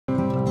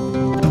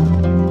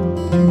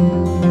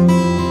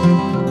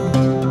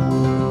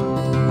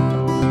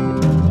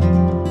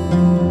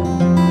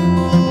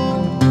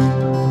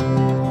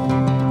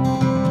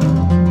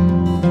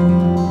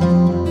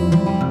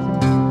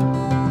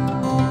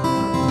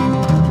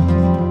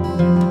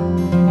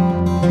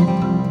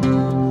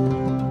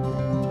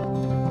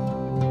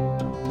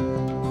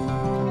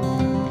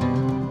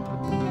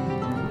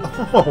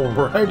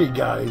Alrighty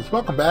guys,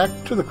 welcome back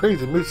to the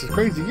Crazy Moose's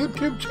Crazy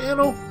YouTube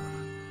channel.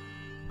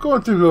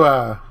 Going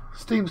through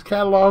Steam's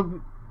catalog,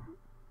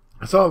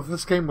 I saw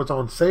this game was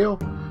on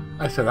sale.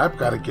 I said I've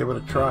got to give it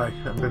a try.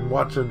 I've been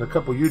watching a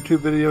couple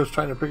YouTube videos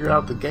trying to figure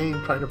out the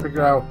game, trying to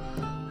figure out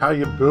how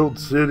you build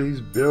cities,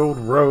 build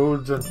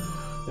roads and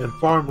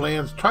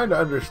farmlands, trying to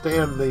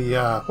understand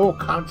the whole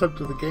concept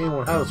of the game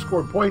or how to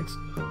score points.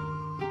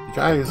 You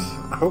guys,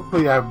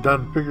 hopefully I've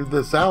figured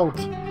this out.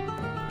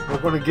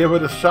 We're going to give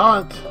it a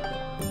shot.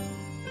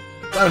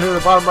 Down here in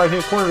the bottom right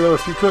hand corner though,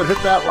 if you could hit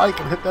that like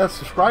and hit that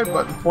subscribe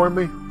button for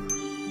me.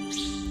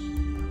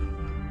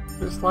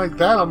 Just like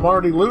that, I'm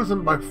already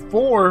losing by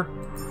 4.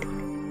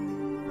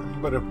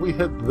 But if we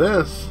hit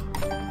this,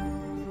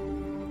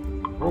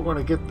 we're going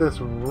to get this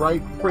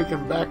right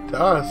freaking back to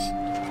us.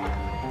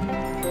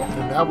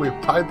 And now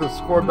we've tied the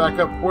score back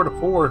up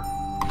 4-4.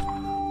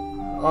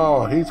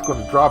 Oh, he's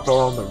going to drop it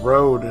on the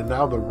road, and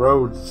now the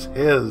road's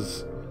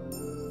his.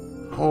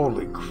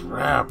 Holy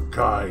crap,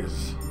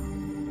 guys.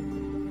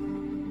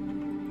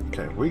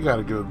 Okay, we got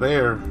to go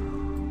there.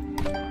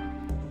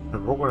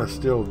 And we're going to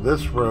steal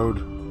this road.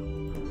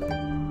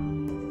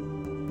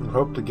 And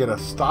hope to get a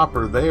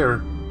stopper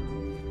there.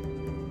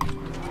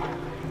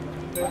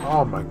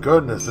 Oh my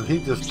goodness, and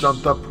he just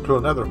jumped up to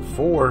another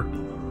 4.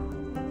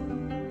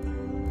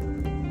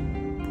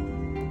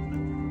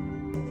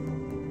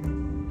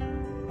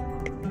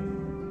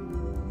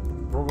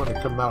 We're going to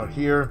come out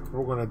here.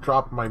 We're going to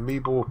drop my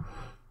Meeple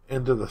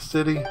into the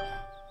city.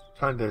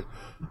 Trying to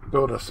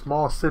build a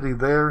small city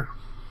there.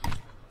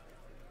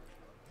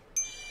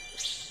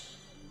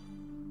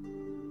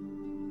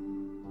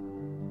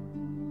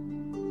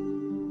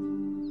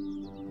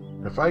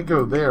 If I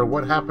go there,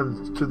 what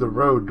happens to the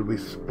road? Do we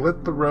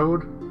split the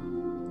road?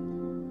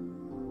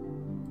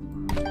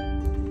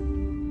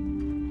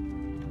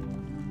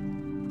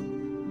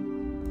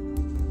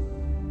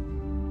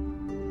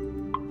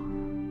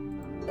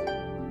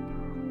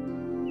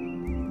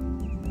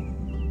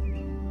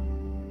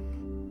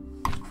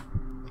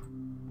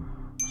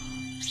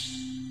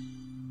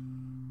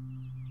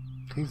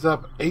 He's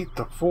up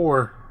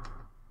 8-4.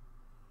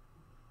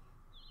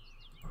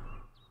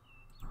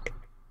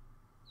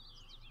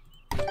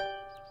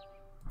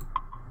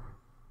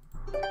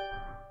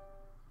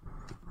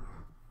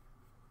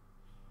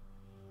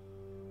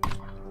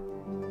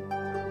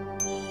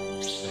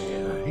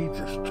 He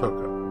just took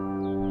a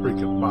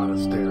freaking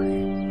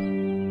monastery.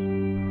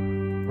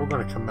 We're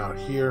going to come out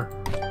here.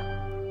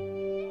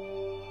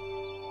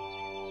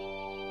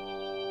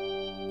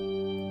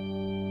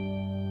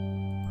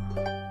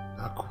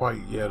 Not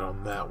quite yet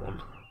on that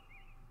one.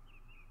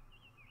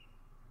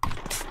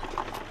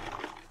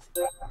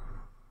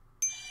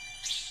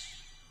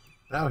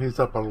 Now he's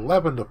up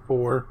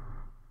 11-4.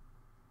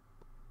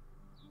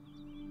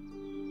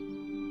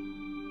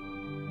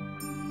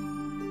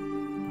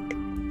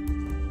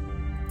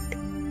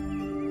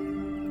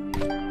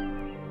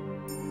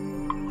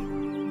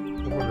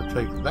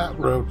 Take that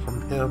road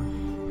from him.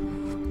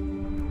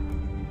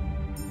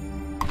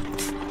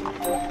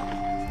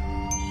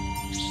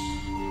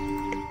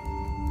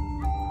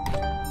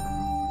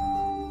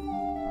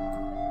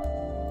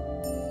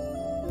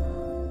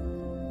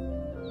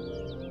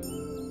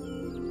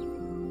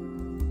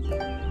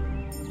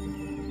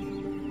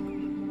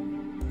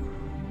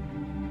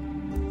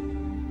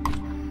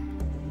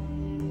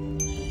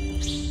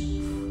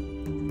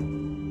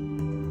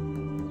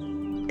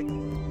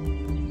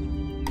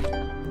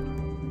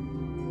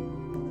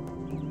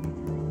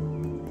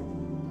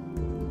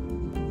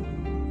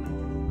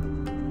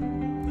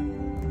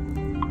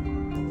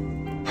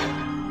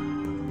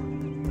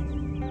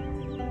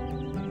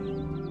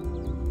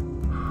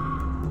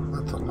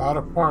 A lot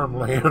of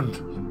farmland.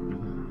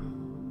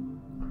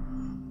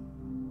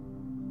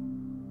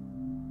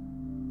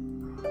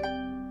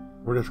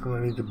 We're just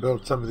going to need to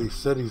build some of these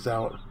cities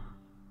out.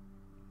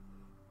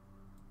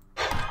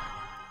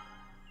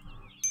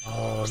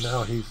 Oh,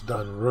 now he's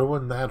done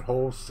ruined that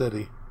whole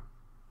city.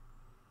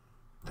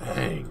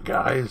 Dang,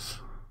 guys.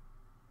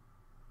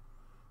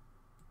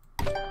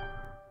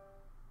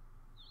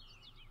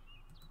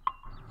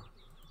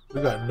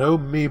 We got no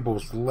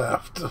Meeples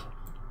left.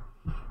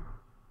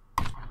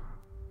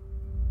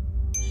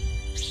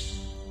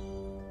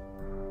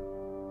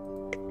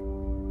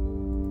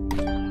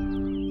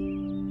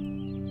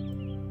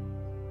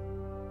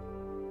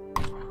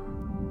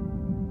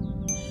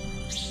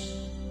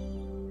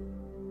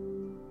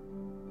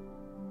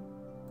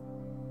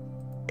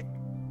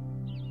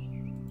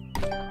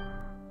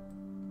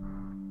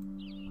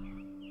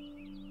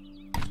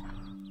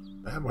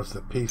 That was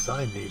the piece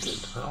I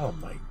needed. Oh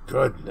my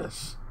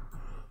goodness.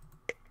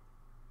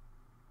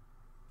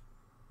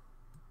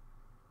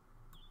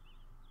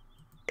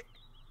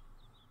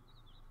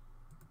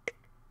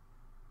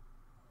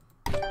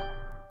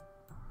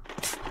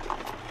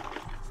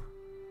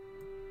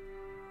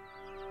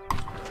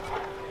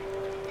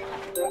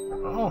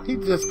 Oh, he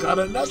just got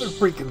another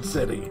freaking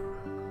city.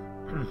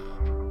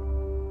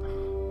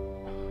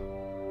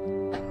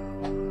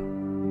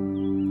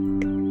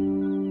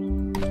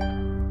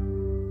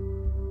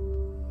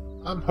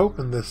 I'm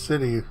hoping this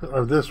city,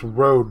 or this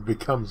road,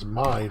 becomes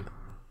mine.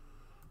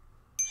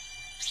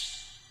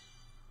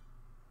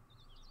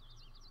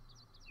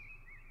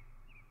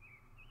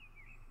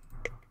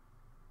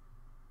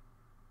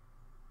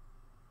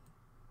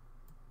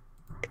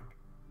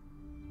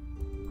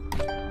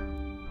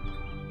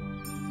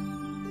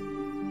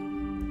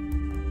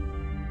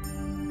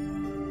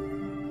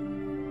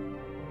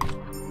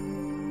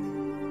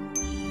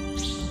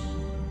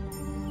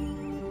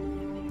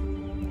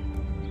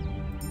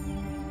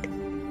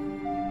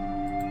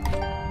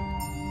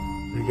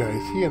 You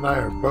guys, he and I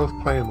are both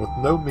playing with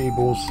no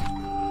Meeples.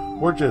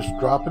 We're just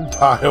dropping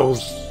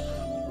tiles.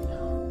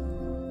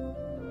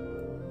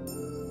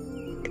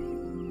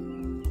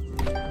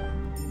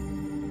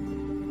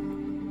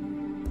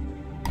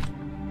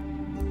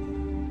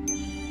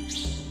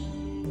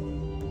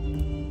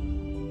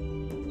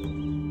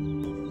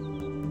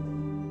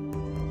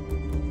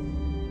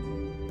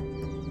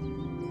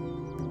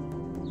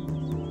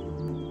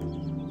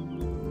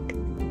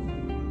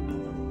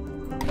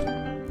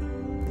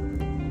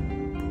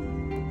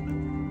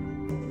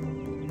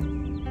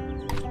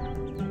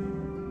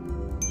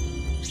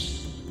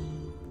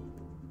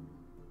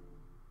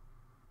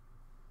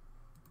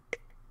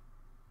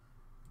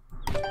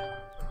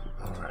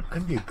 I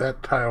need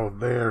that tile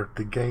there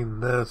to gain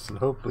this and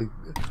hopefully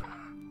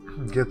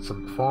get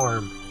some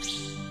farm.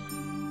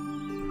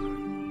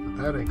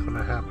 But that ain't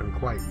gonna happen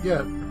quite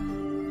yet.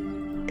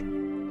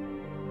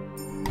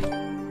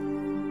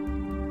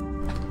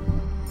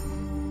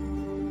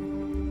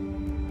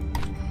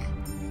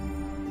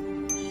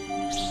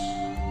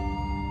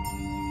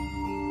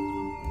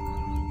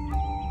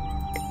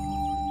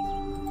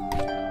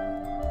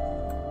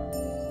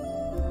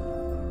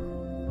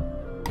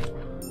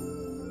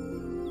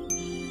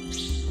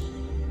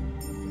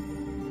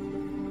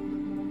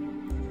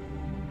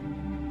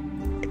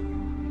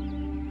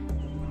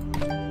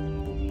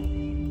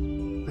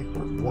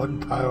 One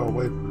tile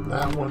away from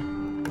that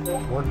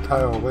one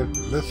tile away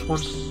from this one.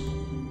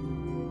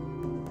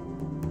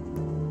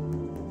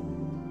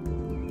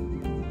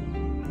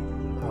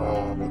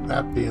 Oh, with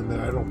that being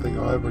there, I don't think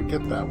I'll ever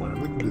get that one.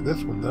 We can do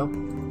this one though.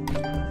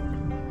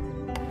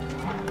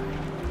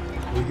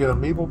 We get a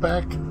Meeple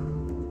back.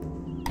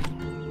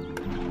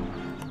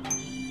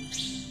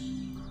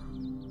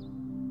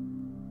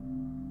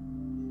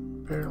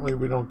 Apparently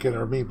we don't get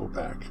our Meeple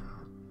back.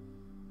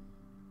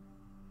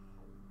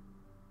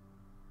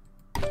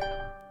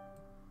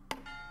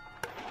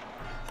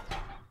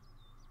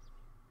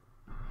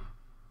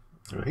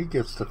 He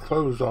gets to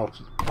close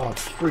off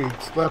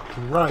streets left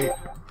and right,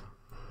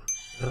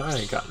 and I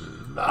ain't got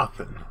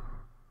nothing.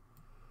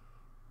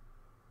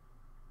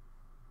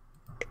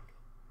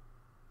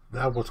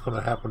 Now what's going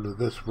to happen to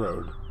this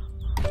road?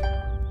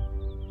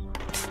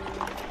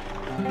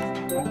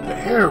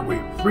 There we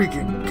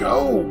freaking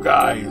go,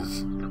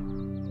 guys!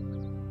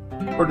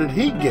 Or did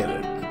he get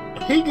it?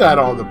 He got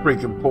all the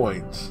freaking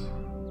points.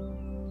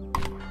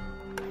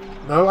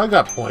 No, I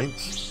got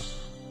points.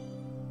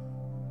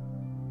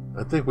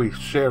 I think we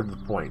shared the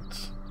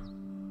points.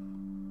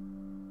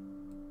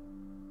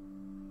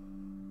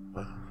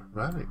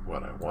 That ain't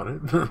what I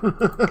wanted.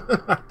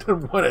 I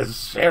didn't want to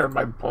share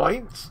my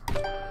points.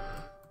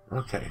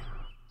 Okay.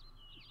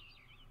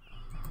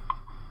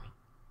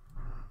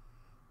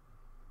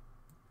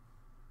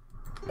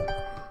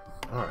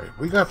 Alright,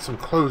 we got some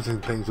closing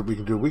things that we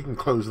can do. We can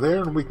close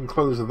there and we can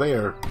close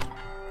there.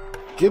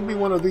 Give me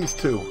one of these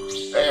two.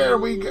 There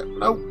we go.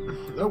 Nope.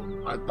 Nope.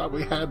 I thought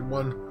we had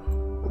one.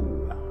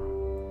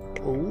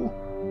 Ooh.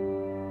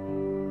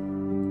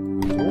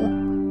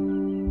 Ooh.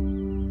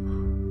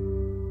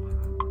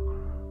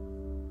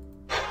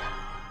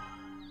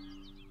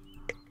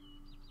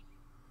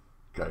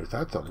 Guys,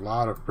 that's a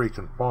lot of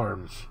freaking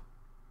farms.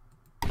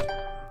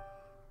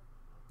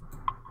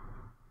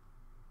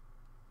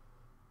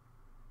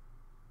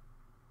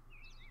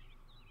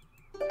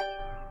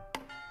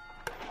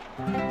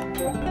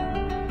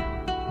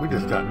 We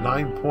just got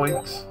 9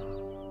 points.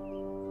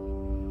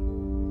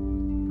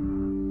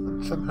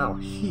 Somehow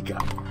he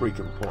got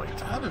freaking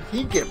points. How did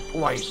he get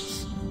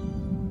points?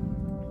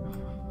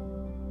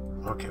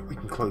 Okay, we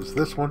can close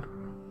this one.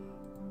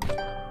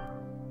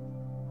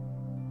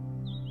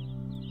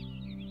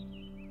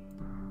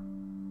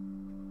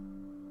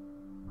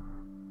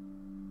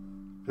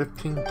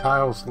 $15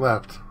 tiles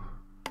left.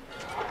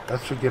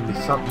 That should give me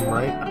something,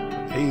 right?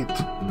 8.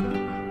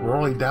 We're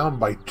only down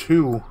by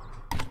 2.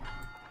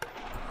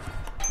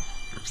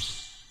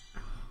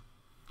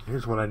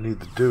 Here's what I need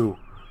to do.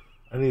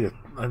 I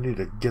need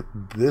to get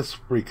this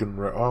freaking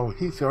road. Oh,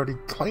 he's already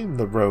claimed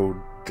the road.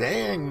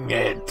 Dang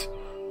it!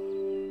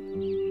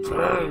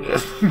 Dang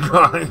it,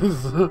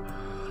 guys!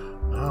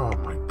 Oh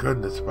my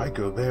goodness! If I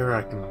go there,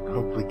 I can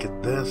hopefully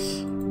get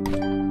this.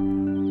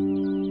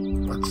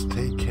 Let's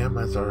take him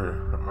as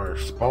our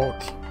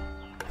spot.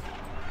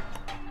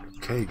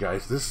 Okay,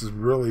 guys, this is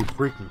really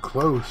freaking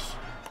close.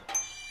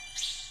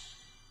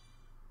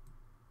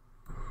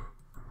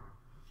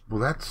 Will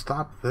that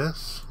stop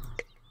this?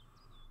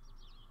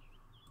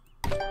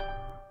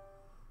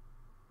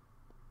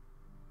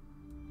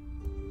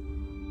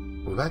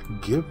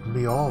 that give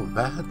me all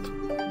that?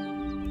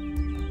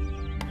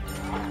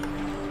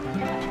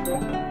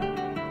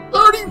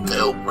 32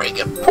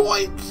 freaking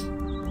points!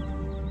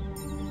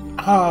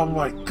 Oh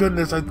my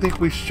goodness, I think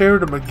we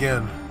shared them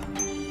again.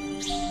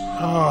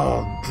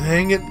 Oh,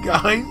 dang it,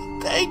 guys.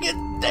 Dang it,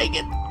 dang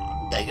it.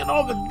 Dang it,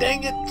 all the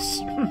dang it's.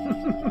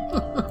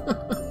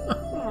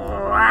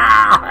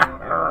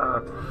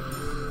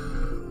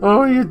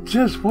 Oh, you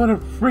just want to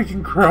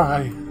freaking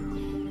cry.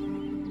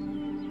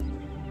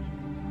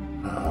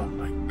 Oh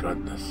my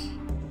goodness.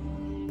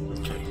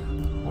 Okay,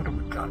 what do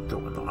we got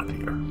going on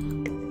here?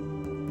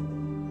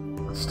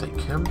 Let's take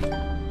him.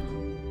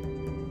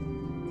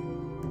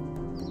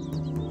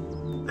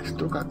 I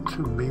still got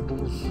 2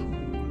 Meeples.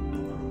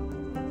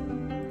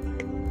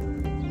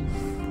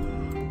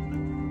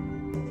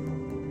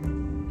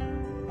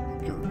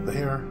 Go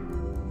there.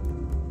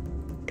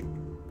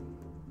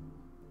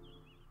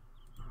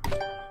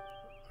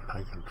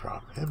 I can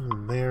drop him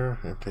in there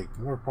and take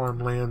more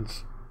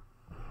farmlands.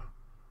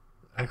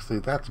 Actually,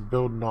 that's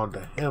building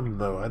onto him,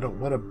 though. I don't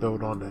want to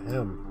build onto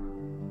him.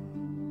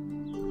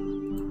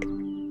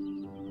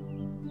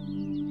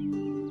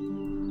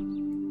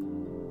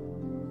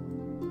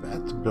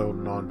 That's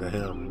building onto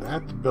him.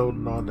 That's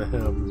building onto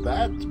him.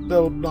 That's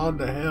building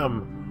onto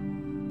him.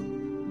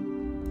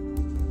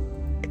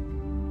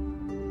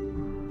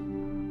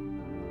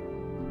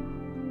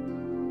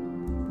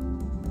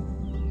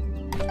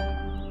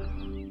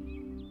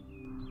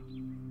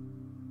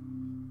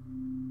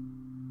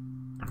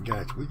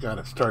 Guys, we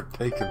gotta start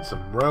taking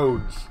some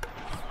roads.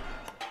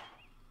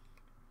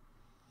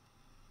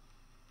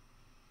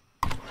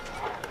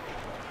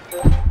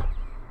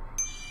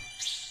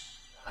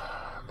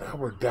 Now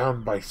we're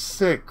down by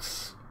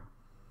 6.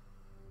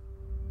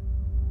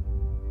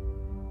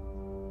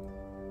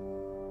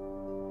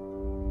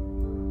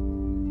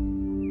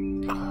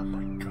 Oh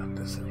my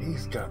goodness, and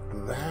he's got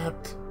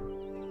that.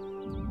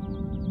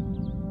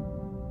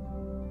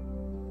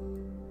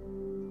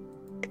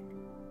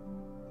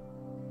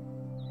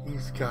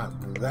 He's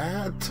got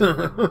that.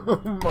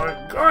 Oh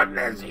my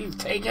goodness, he's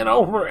taking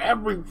over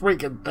every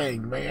freaking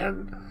thing,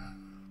 man.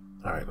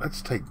 Alright,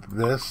 let's take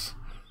this.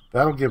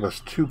 That'll give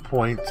us 2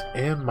 points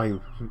and my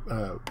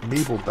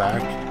Meeple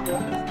back.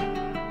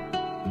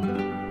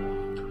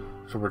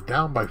 So we're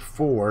down by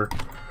 4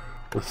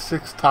 with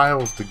 6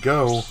 tiles to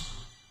go.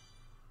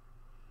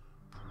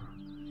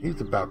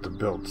 He's about to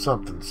build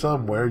something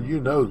somewhere. You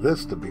know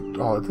this to be...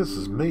 Oh, this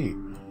is me.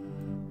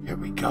 Here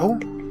we go.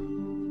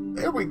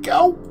 There we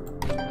go.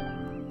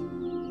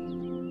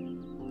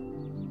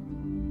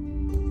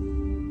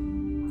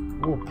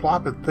 We'll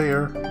plop it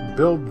there,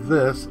 build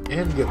this,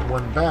 and get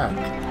 1 back.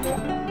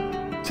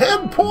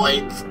 10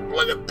 points!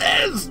 Look at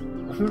this!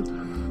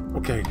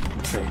 Okay.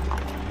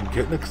 I'm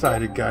getting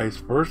excited, guys.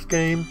 First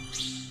game.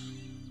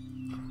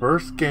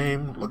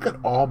 Look at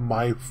all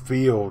my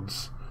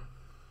fields.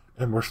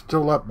 And we're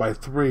still up by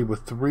 3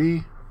 with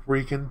 3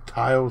 freaking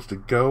tiles to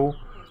go.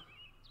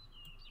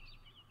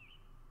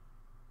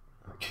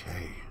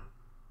 Okay.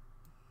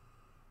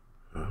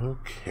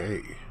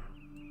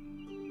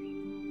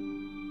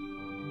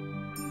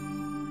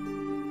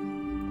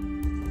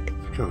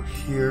 Let's go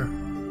here.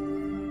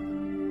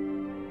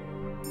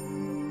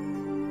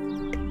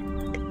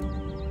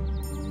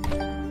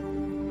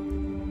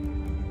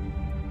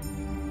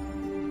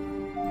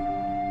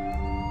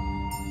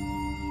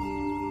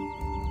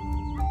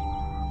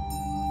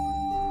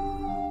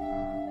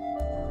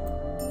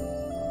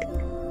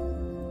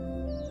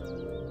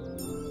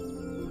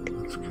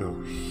 Let's go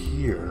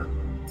here.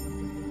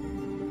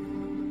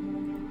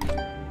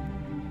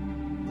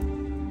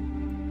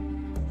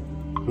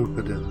 Loop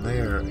it in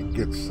there and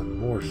get some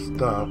more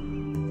stuff.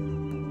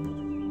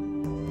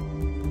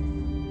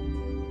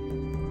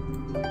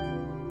 Oh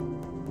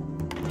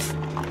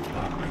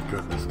my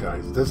goodness,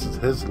 guys. This is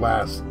his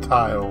last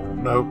tile.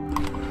 Nope.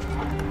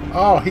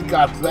 Oh, he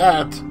got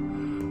that.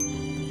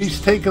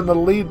 He's taking the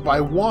lead by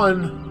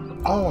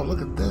 1. Oh,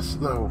 look at this,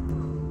 though.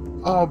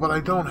 Oh, but I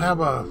don't have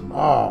a...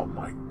 Oh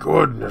my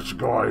goodness,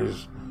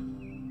 guys.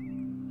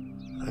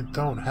 I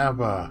don't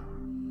have a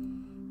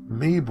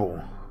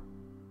Meeple.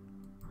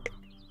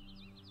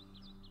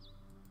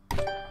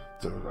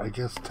 So I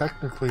guess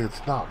technically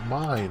it's not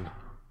mine.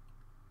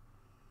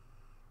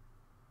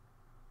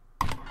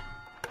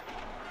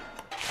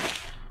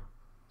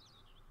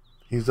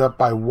 He's up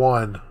by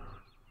 1.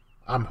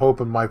 I'm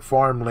hoping my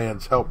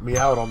farmlands help me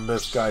out on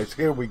this, guys.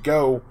 Here we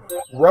go.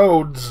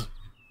 Roads.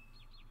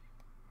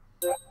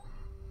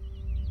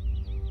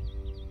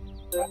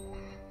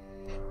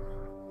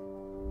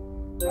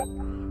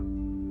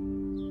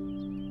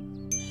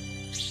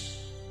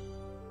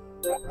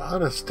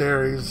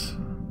 Monasteries.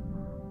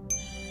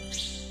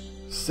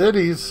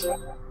 Cities.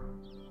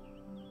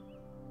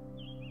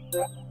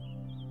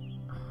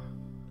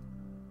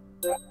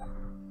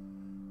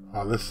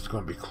 Oh, this is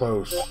going to be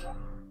close.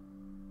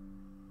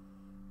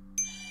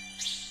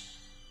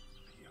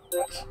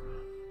 Fields.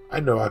 I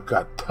know I've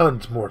got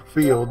tons more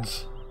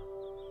fields.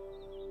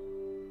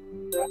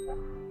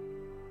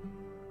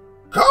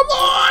 Come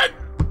on!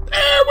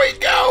 There we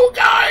go,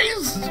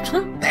 guys!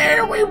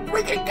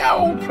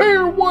 now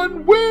player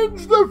one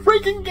wins the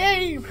freaking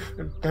game.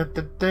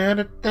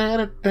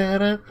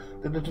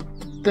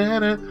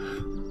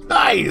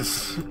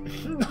 Nice.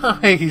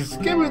 Nice.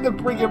 Give me the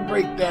freaking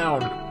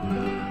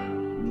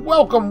breakdown.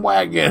 Welcome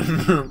wagon.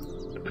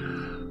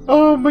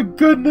 Oh my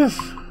goodness.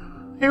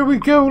 Here we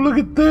go. Look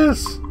at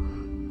this.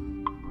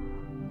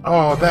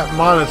 Oh, that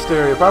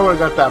monastery. If I would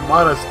have got that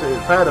monastery,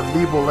 if I had a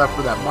Meeple left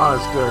for that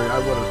monastery, I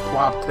would have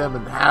plopped him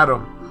and had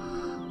him.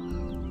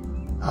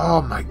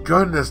 Oh my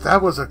goodness,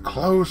 that was a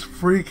close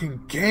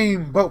freaking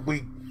game, but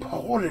we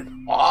pulled it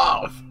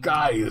off,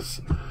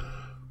 guys.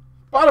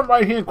 Bottom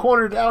right hand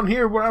corner down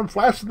here where I'm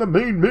flashing the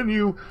main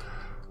menu,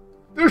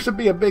 there should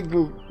be a big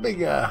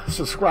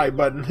subscribe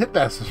button. Hit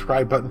that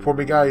subscribe button for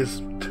me,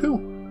 guys.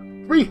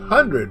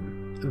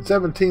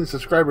 317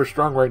 subscribers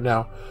strong right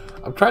now.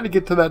 I'm trying to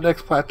get to that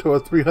next plateau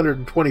of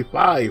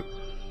 325.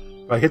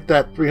 If I hit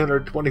that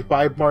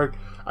 325 mark,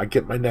 I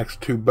get my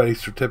next Tube Buddy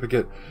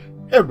certificate.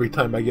 Every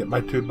time I get my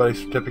Tube Buddy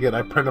certificate,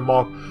 I print them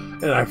off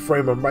and I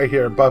frame them right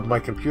here above my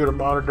computer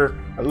monitor.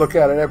 I look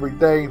at it every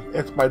day.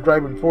 It's my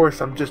driving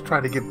force. I'm just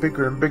trying to get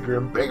bigger and bigger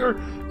and bigger.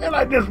 And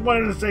I just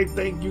wanted to say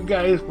thank you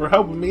guys for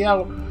helping me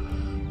out.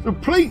 So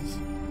please,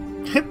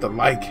 hit the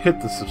like,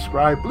 hit the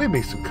subscribe, leave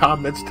me some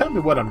comments. Tell me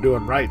what I'm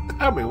doing right.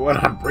 Tell me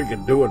what I'm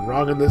freaking doing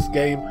wrong in this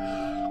game.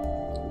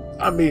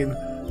 I mean,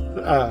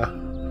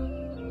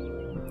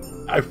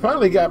 I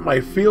finally got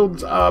my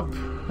fields up,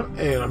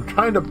 and I'm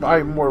trying to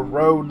buy more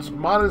roads,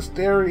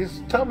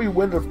 monasteries. Tell me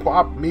when to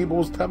plop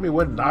Meeples. Tell me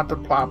when not to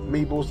plop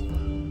Meeples.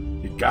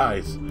 You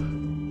guys,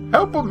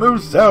 help a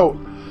moose out.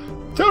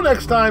 Till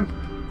next time,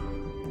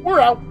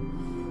 we're out.